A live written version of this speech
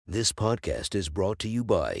This podcast is brought to you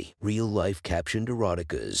by Real Life Captioned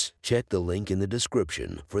Eroticas. Check the link in the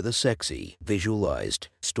description for the sexy, visualized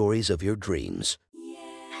stories of your dreams.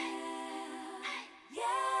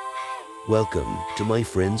 Welcome to my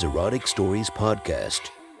friend's Erotic Stories podcast,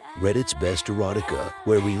 Reddit's Best Erotica,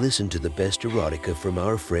 where we listen to the best erotica from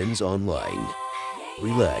our friends online.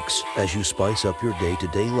 Relax as you spice up your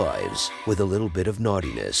day-to-day lives with a little bit of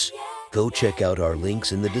naughtiness. Go check out our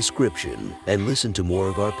links in the description and listen to more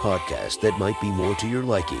of our podcast that might be more to your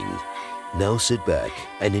liking. Now sit back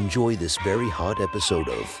and enjoy this very hot episode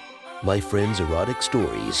of My Friend's Erotic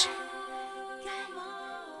Stories.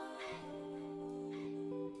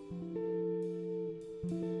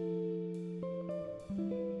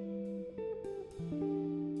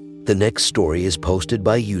 The next story is posted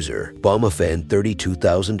by user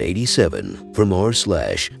BombAFan32087 from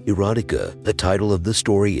r/erotica. The title of the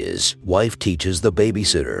story is Wife Teaches the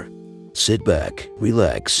Babysitter. Sit back,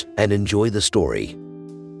 relax, and enjoy the story.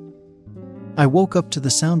 I woke up to the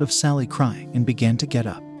sound of Sally crying and began to get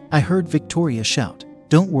up. I heard Victoria shout,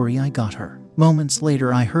 "Don't worry, I got her." Moments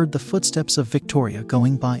later, I heard the footsteps of Victoria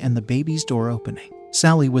going by and the baby's door opening.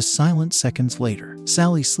 Sally was silent seconds later.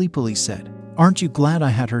 Sally sleepily said, "Aren't you glad I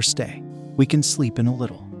had her stay? We can sleep in a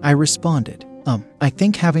little." I responded, I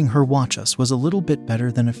think having her watch us was a little bit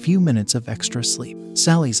better than a few minutes of extra sleep."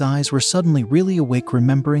 Sally's eyes were suddenly really awake,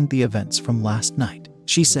 remembering the events from last night.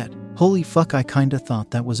 She said, "Holy fuck, I kinda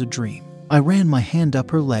thought that was a dream." I ran my hand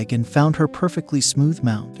up her leg and found her perfectly smooth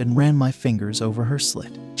mount and ran my fingers over her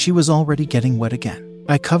slit. She was already getting wet again.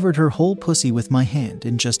 I covered her whole pussy with my hand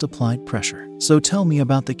and just applied pressure. "So tell me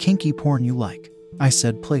about the kinky porn you like," I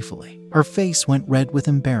said playfully. Her face went red with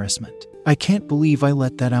embarrassment. "I can't believe I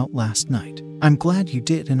let that out last night." "I'm glad you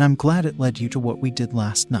did, and I'm glad it led you to what we did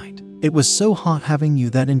last night. It was so hot having you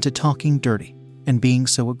that into talking dirty and being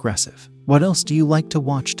so aggressive. What else do you like to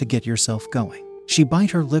watch to get yourself going?" She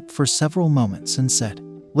bit her lip for several moments and said,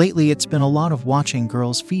 "Lately it's been a lot of watching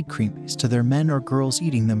girls feed creamies to their men or girls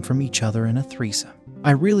eating them from each other in a threesome.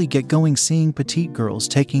 I really get going seeing petite girls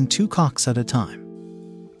taking 2 cocks at a time.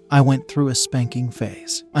 I went through a spanking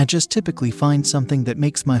phase. I just typically find something that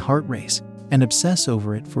makes my heart race and obsess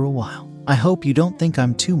over it for a while. I hope you don't think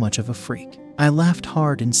I'm too much of a freak." I laughed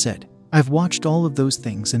hard and said, "I've watched all of those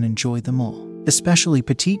things and enjoyed them all, especially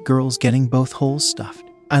petite girls getting both holes stuffed.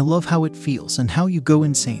 I love how it feels and how you go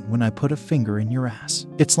insane when I put a finger in your ass.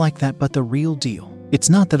 It's like that, but the real deal. It's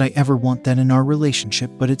not that I ever want that in our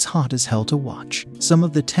relationship, but it's hot as hell to watch." Some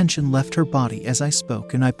of the tension left her body as I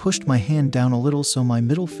spoke, and I pushed my hand down a little so my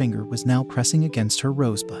middle finger was now pressing against her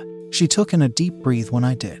rosebud. She took in a deep breath when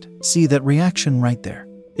I did. "See that reaction right there?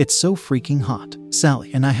 It's so freaking hot."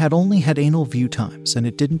 Sally and I had only had anal few times, and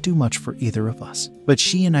it didn't do much for either of us. But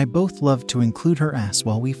she and I both loved to include her ass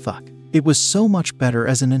while we fuck. It was so much better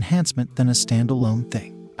as an enhancement than a standalone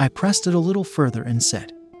thing. I pressed it a little further and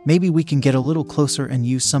said, "Maybe we can get a little closer and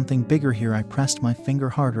use something bigger here." I pressed my finger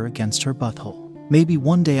harder against her butthole. "Maybe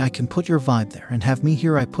one day I can put your vibe there and have me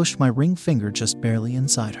here." I pushed my ring finger just barely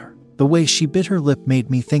inside her. The way she bit her lip made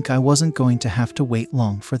me think I wasn't going to have to wait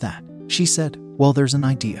long for that. She said, "Well, there's an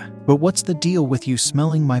idea. But what's the deal with you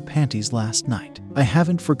smelling my panties last night?" "I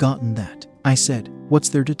haven't forgotten that." I said, "What's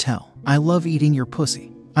there to tell? I love eating your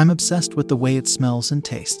pussy. I'm obsessed with the way it smells and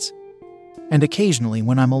tastes. And occasionally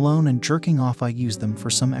when I'm alone and jerking off, I use them for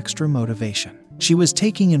some extra motivation." She was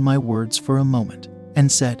taking in my words for a moment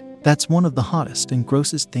and said, "That's one of the hottest and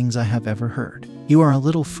grossest things I have ever heard." "You are a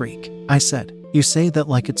little freak," I said. "You say that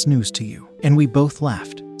like it's news to you." And we both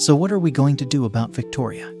laughed. "So what are we going to do about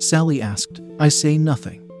Victoria?" Sally asked. I say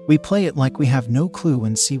nothing. We play it like we have no clue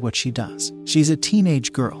and see what she does. She's a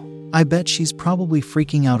teenage girl. I bet she's probably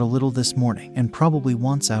freaking out a little this morning and probably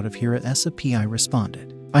wants out of here ASAP, I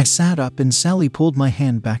responded. I sat up and Sally pulled my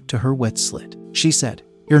hand back to her wet slit. She said,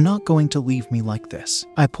 "You're not going to leave me like this."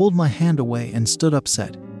 I pulled my hand away and stood up,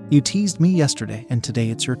 said, "You teased me yesterday and today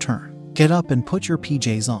it's your turn. Get up and put your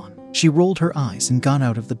PJs on." She rolled her eyes and got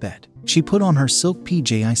out of the bed. She put on her silk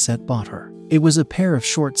PJ I said bought her. It was a pair of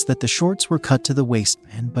shorts that the shorts were cut to the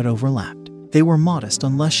waistband but overlapped. They were modest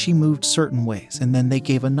unless she moved certain ways, and then they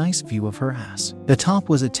gave a nice view of her ass. The top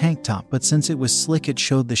was a tank top, but since it was slick it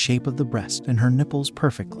showed the shape of the breast and her nipples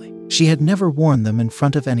perfectly. She had never worn them in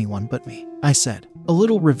front of anyone but me. I said, "A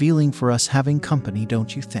little revealing for us having company,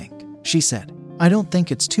 don't you think?" She said, "I don't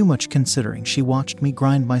think it's too much considering she watched me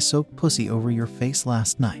grind my soaked pussy over your face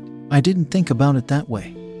last night." I didn't think about it that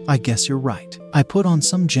way. I guess you're right. I put on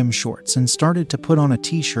some gym shorts and started to put on a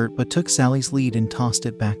t-shirt, but took Sally's lead and tossed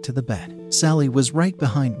it back to the bed. Sally was right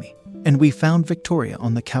behind me, and we found Victoria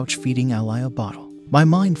on the couch feeding Ally a bottle. My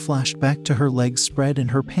mind flashed back to her legs spread and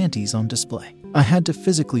her panties on display. I had to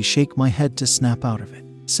physically shake my head to snap out of it.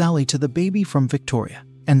 Sally to the baby from Victoria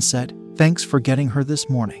and said, "Thanks for getting her this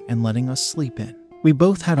morning and letting us sleep in. We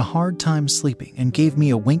both had a hard time sleeping," and gave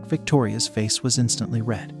me a wink. Victoria's face was instantly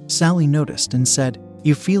red. Sally noticed and said,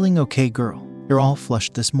 "You feeling okay, girl? You're all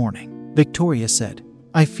flushed this morning." Victoria said,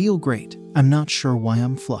 "I feel great. I'm not sure why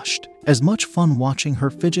I'm flushed." As much fun watching her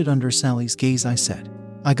fidget under Sally's gaze, I said,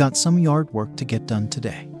 "I got some yard work to get done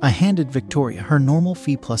today." I handed Victoria her normal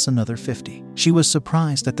fee plus another $50. She was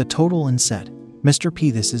surprised at the total and said, "Mr.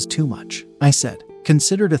 P, this is too much." I said,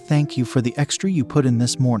 "Consider to thank you for the extra you put in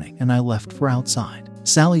this morning," and I left for outside.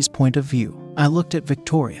 Sally's point of view. I looked at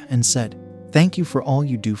Victoria and said, "Thank you for all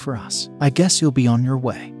you do for us. I guess you'll be on your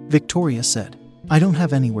way." Victoria said, "I don't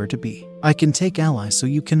have anywhere to be. I can take Ally so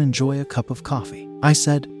you can enjoy a cup of coffee." I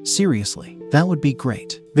said, "Seriously, that would be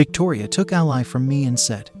great." Victoria took Ally from me and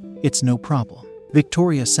said, "It's no problem."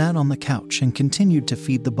 Victoria sat on the couch and continued to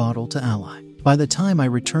feed the bottle to Ally. By the time I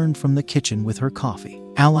returned from the kitchen with her coffee,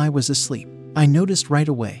 Ally was asleep. I noticed right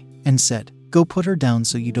away and said, "Go put her down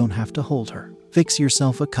so you don't have to hold her. Fix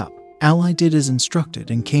yourself a cup." Ally did as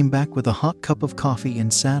instructed and came back with a hot cup of coffee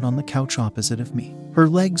and sat on the couch opposite of me. Her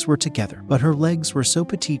legs were together, but her legs were so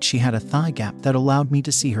petite she had a thigh gap that allowed me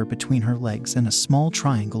to see her between her legs and a small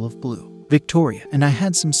triangle of blue. Victoria and I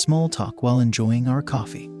had some small talk while enjoying our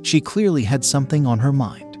coffee. She clearly had something on her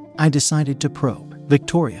mind. I decided to probe.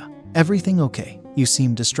 "Victoria, everything okay? You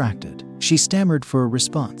seem distracted." She stammered for a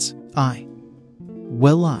response.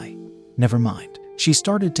 Never mind." She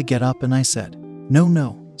started to get up and I said,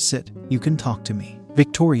 No, sit, you can talk to me."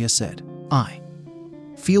 Victoria said, "I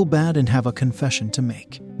feel bad and have a confession to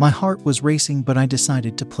make." My heart was racing, but I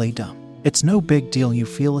decided to play dumb. "It's no big deal, you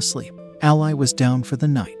feel asleep. Ally was down for the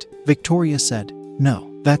night." Victoria said,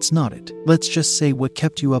 "No, that's not it. Let's just say what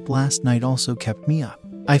kept you up last night also kept me up."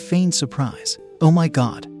 I feigned surprise. "Oh my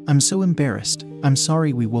God, I'm so embarrassed. I'm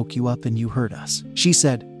sorry we woke you up and you heard us." She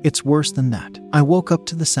said, "It's worse than that. I woke up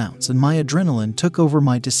to the sounds and my adrenaline took over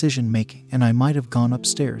my decision making and I might have gone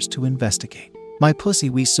upstairs to investigate. My pussy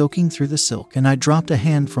was soaking through the silk and I dropped a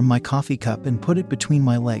hand from my coffee cup and put it between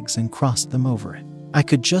my legs and crossed them over it. I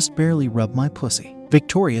could just barely rub my pussy."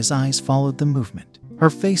 Victoria's eyes followed the movement. Her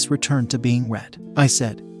face returned to being red. I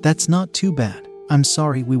said, "That's not too bad. I'm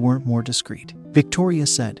sorry we weren't more discreet." Victoria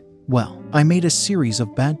said, "Well, I made a series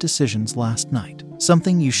of bad decisions last night.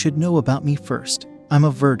 Something you should know about me first. I'm a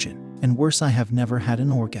virgin, and worse, I have never had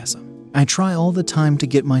an orgasm. I try all the time to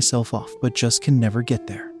get myself off, but just can never get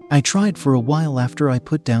there. I tried for a while after I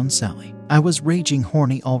put down Sally. I was raging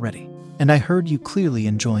horny already, and I heard you clearly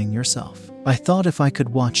enjoying yourself. I thought if I could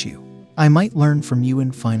watch you, I might learn from you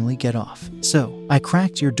and finally get off. So, I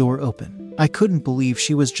cracked your door open. I couldn't believe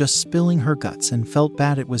she was just spilling her guts and felt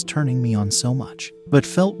bad it was turning me on so much. But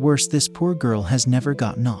felt worse, this poor girl has never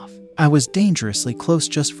gotten off. I was dangerously close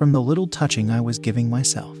just from the little touching I was giving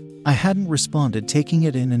myself." I hadn't responded, taking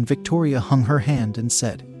it in, and Victoria hung her hand and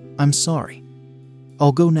said, "I'm sorry.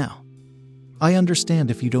 I'll go now. I understand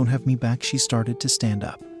if you don't have me back." She started to stand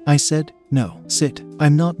up. I said, "No, sit.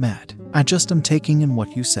 I'm not mad. I just am taking in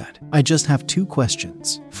what you said. I just have 2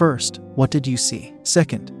 questions. First, what did you see?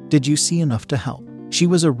 Second, did you see enough to help?" She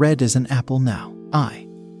was as red as an apple now.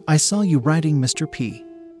 I saw you riding Mr. P.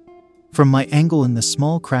 From my angle in the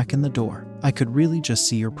small crack in the door, I could really just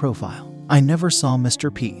see your profile. I never saw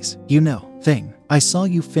Mr. P's, thing. I saw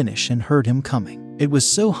you finish and heard him coming. It was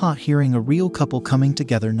so hot hearing a real couple coming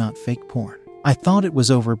together, not fake porn. I thought it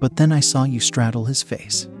was over, but then I saw you straddle his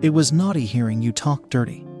face. It was naughty hearing you talk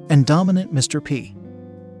dirty and dominant, Mr. P.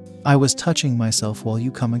 I was touching myself while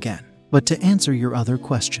you come again. But to answer your other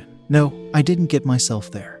question, no, I didn't get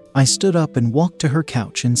myself there. I stood up and walked to her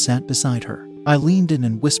couch and sat beside her. I leaned in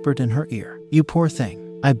and whispered in her ear, "You poor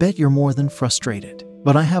thing. I bet you're more than frustrated.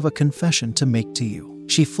 But I have a confession to make to you."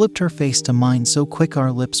 She flipped her face to mine so quick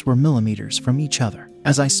our lips were millimeters from each other.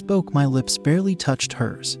 As I spoke, my lips barely touched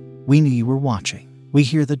hers. "We knew you were watching. We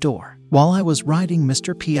hear the door. While I was riding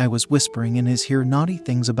Mr. P, I was whispering in his ear naughty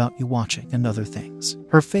things about you watching and other things."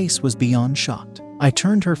 Her face was beyond shocked. I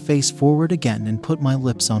turned her face forward again and put my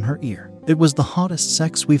lips on her ear. "It was the hottest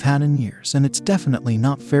sex we've had in years, and it's definitely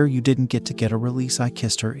not fair you didn't get a release." I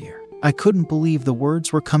kissed her ear. I couldn't believe the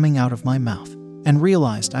words were coming out of my mouth, and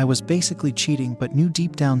realized I was basically cheating, but knew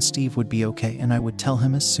deep down Steve would be okay and I would tell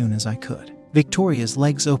him as soon as I could. Victoria's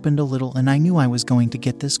legs opened a little and I knew I was going to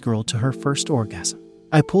get this girl to her first orgasm.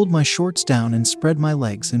 I pulled my shorts down and spread my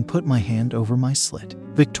legs and put my hand over my slit.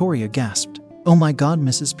 Victoria gasped, "Oh my God,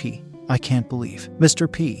 Mrs. P. I can't believe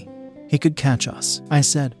Mr. P. He could catch us." I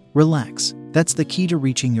said, "Relax. That's the key to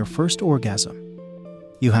reaching your first orgasm.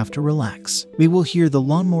 You have to relax. We will hear the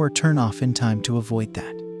lawnmower turn off in time to avoid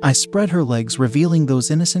that." I spread her legs, revealing those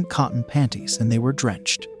innocent cotton panties, and they were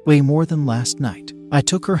drenched. Way more than last night. I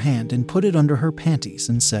took her hand and put it under her panties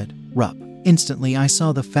and said, "Rub." Instantly, I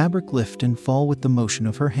saw the fabric lift and fall with the motion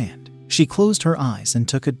of her hand. She closed her eyes and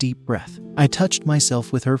took a deep breath. I touched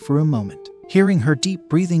myself with her for a moment. Hearing her deep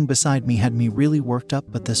breathing beside me had me really worked up,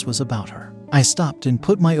 but this was about her. I stopped and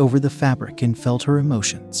put my over the fabric and felt her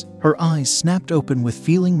emotions. Her eyes snapped open with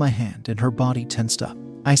feeling my hand, and her body tensed up.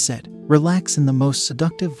 I said, "Relax," in the most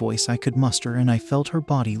seductive voice I could muster, and I felt her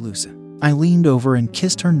body loosen. I leaned over and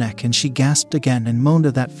kissed her neck, and she gasped again and moaned,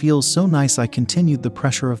 "That feels so nice." I continued the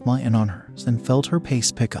pressure of mine on hers and felt her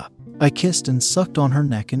pace pick up. I kissed and sucked on her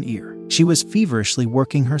neck and ear. She was feverishly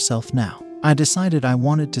working herself now. I decided I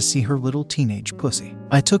wanted to see her little teenage pussy.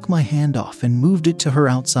 I took my hand off and moved it to her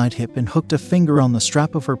outside hip and hooked a finger on the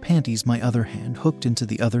strap of her panties. My other hand hooked into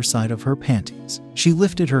the other side of her panties. She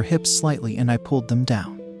lifted her hips slightly and I pulled them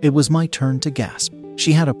down. It was my turn to gasp.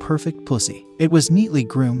 She had a perfect pussy. It was neatly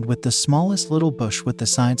groomed with the smallest little bush with the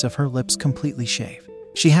sides of her lips completely shaved.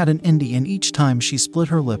 She had an indie, and each time she split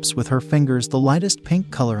her lips with her fingers, the lightest pink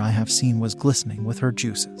color I have seen was glistening with her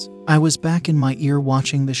juices. I was back in my ear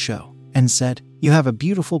watching the show and said, "You have a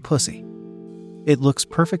beautiful pussy." "It looks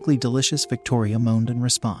perfectly delicious," Victoria moaned in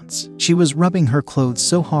response. She was rubbing her clothes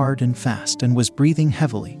so hard and fast and was breathing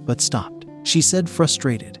heavily, but stopped. She said,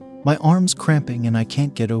 frustrated, "My arm's cramping and I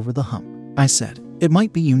can't get over the hump." I said, "It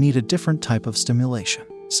might be you need a different type of stimulation.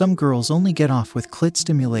 Some girls only get off with clit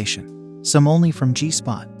stimulation, some only from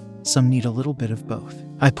G-spot, some need a little bit of both."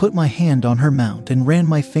 I put my hand on her mount and ran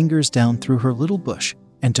my fingers down through her little bush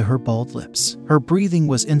and to her bald lips. Her breathing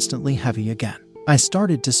was instantly heavy again. I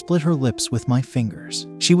started to split her lips with my fingers.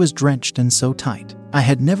 She was drenched and so tight. I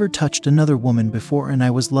had never touched another woman before, and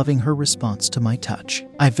I was loving her response to my touch.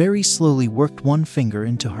 I very slowly worked one finger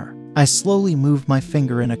into her. I slowly moved my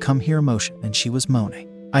finger in a come here motion, and she was moaning.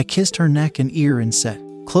 I kissed her neck and ear and said,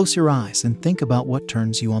 "Close your eyes and think about what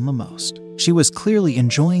turns you on the most." She was clearly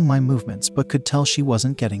enjoying my movements but could tell she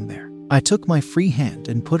wasn't getting there. I took my free hand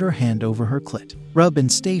and put her hand over her clit. "Rub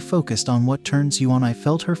and stay focused on what turns you on." I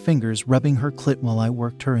felt her fingers rubbing her clit while I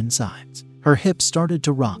worked her insides. Her hips started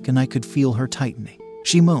to rock and I could feel her tightening.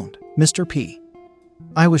 She moaned, "Mr. P."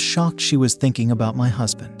 I was shocked she was thinking about my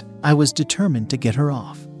husband. I was determined to get her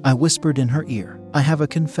off. I whispered in her ear, "I have a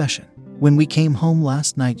confession. When we came home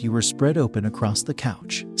last night, you were spread open across the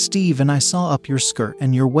couch, Steve, and I saw up your skirt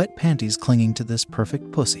and your wet panties clinging to this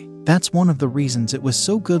perfect pussy. That's one of the reasons it was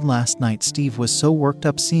so good last night. Steve was so worked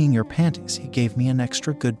up seeing your panties, he gave me an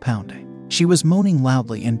extra good pounding." She was moaning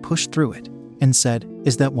loudly and pushed through it and said,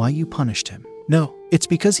 "Is that why you punished him?" "No, it's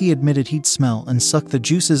because he admitted he'd smell and suck the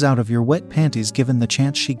juices out of your wet panties given the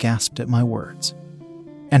chance." She gasped at my words,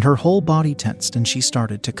 and her whole body tensed and she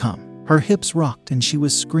started to come. Her hips rocked and she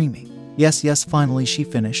was screaming. Yes, finally she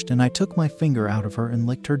finished, and I took my finger out of her and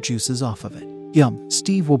licked her juices off of it. "Yum,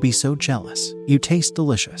 Steve will be so jealous. You taste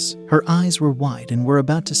delicious." Her eyes were wide and were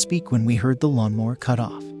about to speak when we heard the lawnmower cut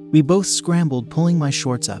off. We both scrambled, pulling my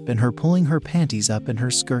shorts up and her pulling her panties up and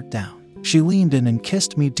her skirt down. She leaned in and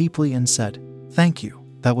kissed me deeply and said, "Thank you,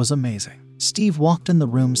 that was amazing." Steve walked in the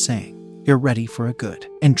room saying, "You're ready for a good,"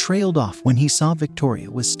 and trailed off when he saw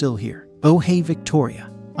Victoria was still here. "Oh hey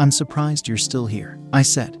Victoria, I'm surprised you're still here," I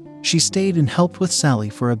said. She stayed and helped with Sally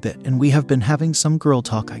for a bit, and we have been having some girl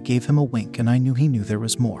talk. I gave him a wink and I knew he knew there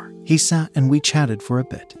was more. He sat and we chatted for a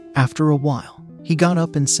bit. After a while, he got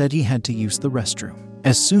up and said he had to use the restroom.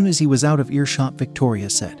 As soon as he was out of earshot, Victoria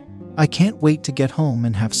said, "I can't wait to get home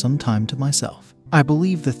and have some time to myself. I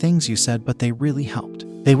believe the things you said, but they really helped.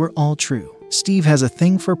 They were all true. Steve has a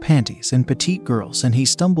thing for panties and petite girls, and he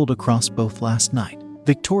stumbled across both last night."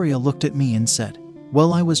 Victoria looked at me and said,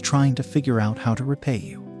 "Well, I was trying to figure out how to repay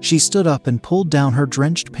you." She stood up and pulled down her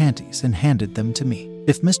drenched panties and handed them to me.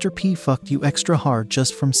 "If Mr. P fucked you extra hard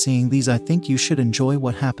just from seeing these, I think you should enjoy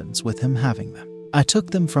what happens with him having them." I took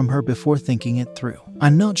them from her before thinking it through.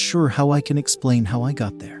 "I'm not sure how I can explain how I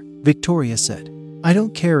got there," Victoria said. "I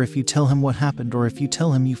don't care if you tell him what happened or if you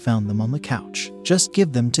tell him you found them on the couch. Just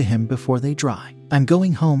give them to him before they dry. I'm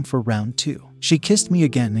going home for round 2. She kissed me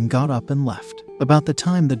again and got up and left. About the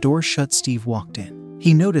time the door shut, Steve walked in.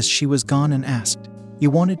 He noticed she was gone and asked, "You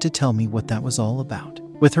wanted to tell me what that was all about?"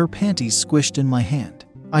 With her panties squished in my hand,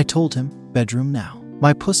 I told him, "Bedroom now."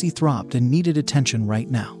 My pussy throbbed and needed attention right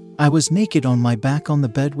now. I was naked on my back on the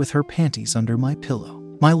bed with her panties under my pillow.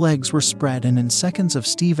 My legs were spread, and in seconds of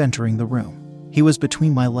Steve entering the room, he was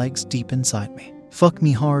between my legs deep inside me. "Fuck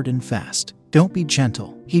me hard and fast. Don't be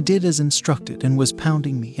gentle." He did as instructed and was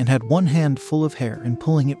pounding me and had one hand full of hair and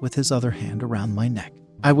pulling it with his other hand around my neck.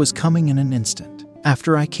 I was coming in an instant.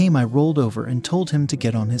 After I came, I rolled over and told him to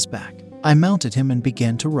get on his back. I mounted him and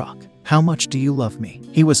began to rock. How much do you love me?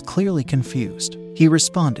 He was clearly confused. He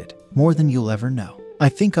responded, more than you'll ever know. I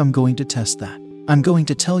think I'm going to test that. I'm going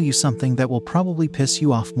to tell you something that will probably piss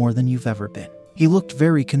you off more than you've ever been. He looked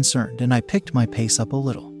very concerned and I picked my pace up a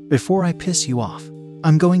little. Before I piss you off,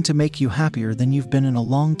 I'm going to make you happier than you've been in a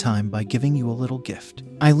long time by giving you a little gift.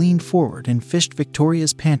 I leaned forward and fished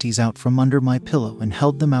Victoria's panties out from under my pillow and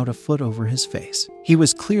held them out a foot over his face. He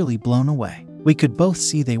was clearly blown away. We could both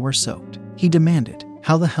see they were soaked. He demanded,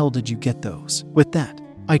 how the hell did you get those? With that,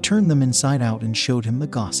 I turned them inside out and showed him the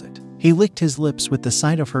gosset. He licked his lips with the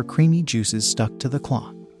sight of her creamy juices stuck to the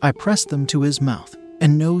cloth. I pressed them to his mouth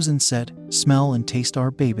and nose and said, smell and taste our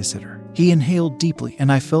babysitter. He inhaled deeply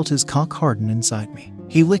and I felt his cock harden inside me.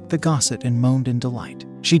 He licked the gosset and moaned in delight.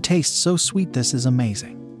 She tastes so sweet, this is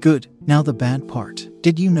amazing. Good, now the bad part.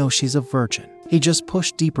 Did you know she's a virgin? He just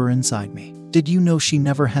pushed deeper inside me. Did you know she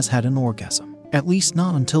never has had an orgasm? At least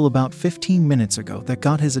not until about 15 minutes ago. That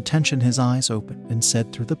got his attention. His eyes opened and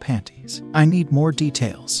said through the panties, I need more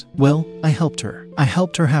details. Well, I helped her. I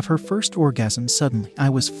helped her have her first orgasm. Suddenly, I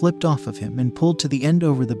was flipped off of him and pulled to the end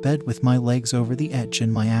over the bed with my legs over the edge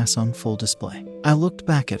and my ass on full display. I looked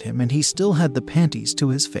back at him and he still had the panties to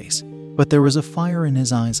his face, but there was a fire in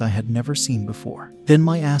his eyes I had never seen before. Then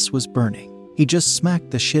my ass was burning. He just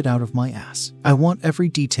smacked the shit out of my ass. I want every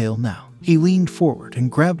detail now. He leaned forward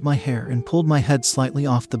and grabbed my hair and pulled my head slightly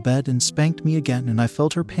off the bed and spanked me again, and I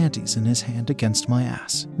felt her panties in his hand against my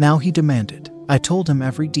ass. Now he demanded. I told him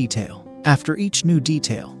every detail. After each new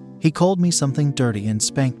detail, he called me something dirty and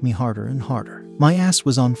spanked me harder and harder. My ass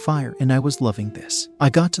was on fire and I was loving this.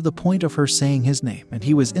 I got to the point of her saying his name and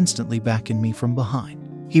he was instantly backing me from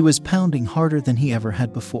behind. He was pounding harder than he ever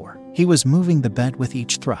had before. He was moving the bed with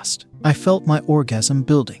each thrust. I felt my orgasm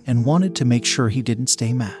building and wanted to make sure he didn't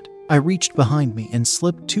stay mad. I reached behind me and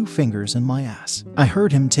slipped 2 fingers in my ass. I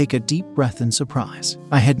heard him take a deep breath in surprise.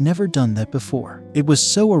 I had never done that before. It was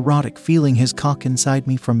so erotic feeling his cock inside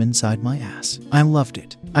me from inside my ass. I loved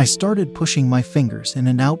it. I started pushing my fingers in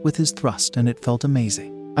and out with his thrust and it felt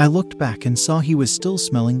amazing. I looked back and saw he was still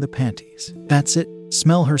smelling the panties. That's it.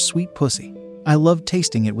 Smell her sweet pussy. I loved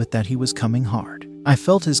tasting it with that. He was coming hard. I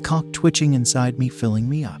felt his cock twitching inside me, filling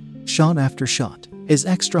me up. Shot after shot. His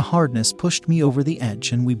extra hardness pushed me over the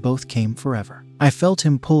edge and we both came forever. I felt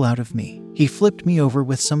him pull out of me. He flipped me over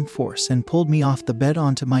with some force and pulled me off the bed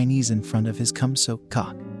onto my knees in front of his cum-soaked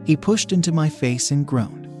cock. He pushed into my face and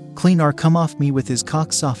groaned. Clean or come off me with his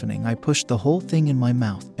cock softening. I pushed the whole thing in my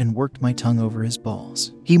mouth and worked my tongue over his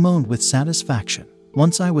balls. He moaned with satisfaction.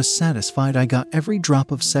 Once I was satisfied, I got every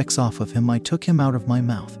drop of sex off of him. I took him out of my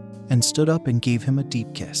mouth and stood up and gave him a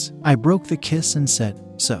deep kiss. I broke the kiss and said,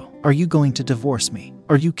 so, are you going to divorce me?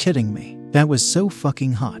 Are you kidding me? That was so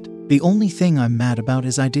fucking hot. The only thing I'm mad about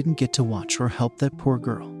is I didn't get to watch or help that poor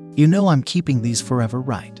girl. You know I'm keeping these forever,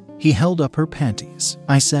 right? He held up her panties.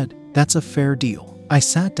 I said, that's a fair deal. I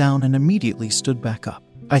sat down and immediately stood back up.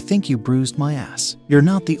 I think you bruised my ass. You're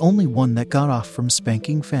not the only one that got off from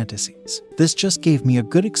spanking fantasies. This just gave me a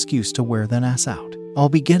good excuse to wear that ass out. I'll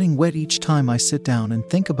be getting wet each time I sit down and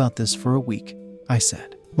think about this for a week, I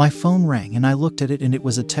said. My phone rang and I looked at it and it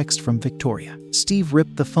was a text from Victoria. Steve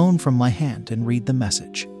ripped the phone from my hand and read the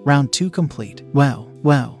message. Round 2 complete. Wow.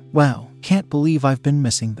 Can't believe I've been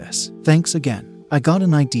missing this. Thanks again. I got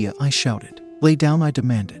an idea, I shouted. Lay down, I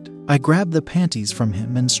demanded. I grabbed the panties from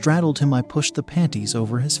him and straddled him. I pushed the panties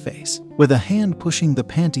over his face. With a hand pushing the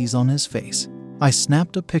panties on his face, I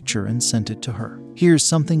snapped a picture and sent it to her. Here's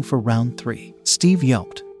something for round 3. Steve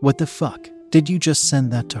yelped. What the fuck? Did you just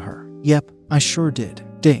send that to her? Yep, I sure did.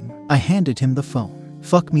 Ding. I handed him the phone.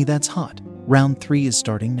 Fuck me, that's hot. Round 3 is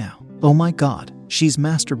starting now. Oh my god, she's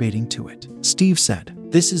masturbating to it. Steve said,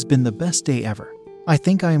 this has been the best day ever. I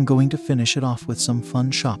think I am going to finish it off with some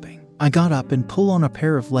fun shopping. I got up and pulled on a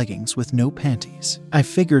pair of leggings with no panties. I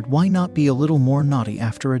figured why not be a little more naughty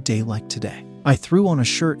after a day like today. I threw on a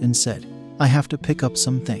shirt and said, I have to pick up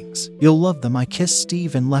some things. You'll love them. I kissed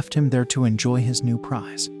Steve and left him there to enjoy his new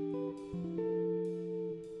prize.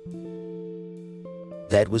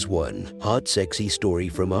 That was one hot, sexy story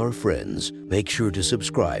from our friends. Make sure to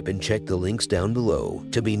subscribe and check the links down below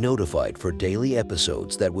to be notified for daily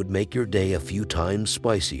episodes that would make your day a few times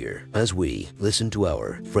spicier as we listen to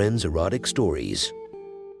our friends' erotic stories.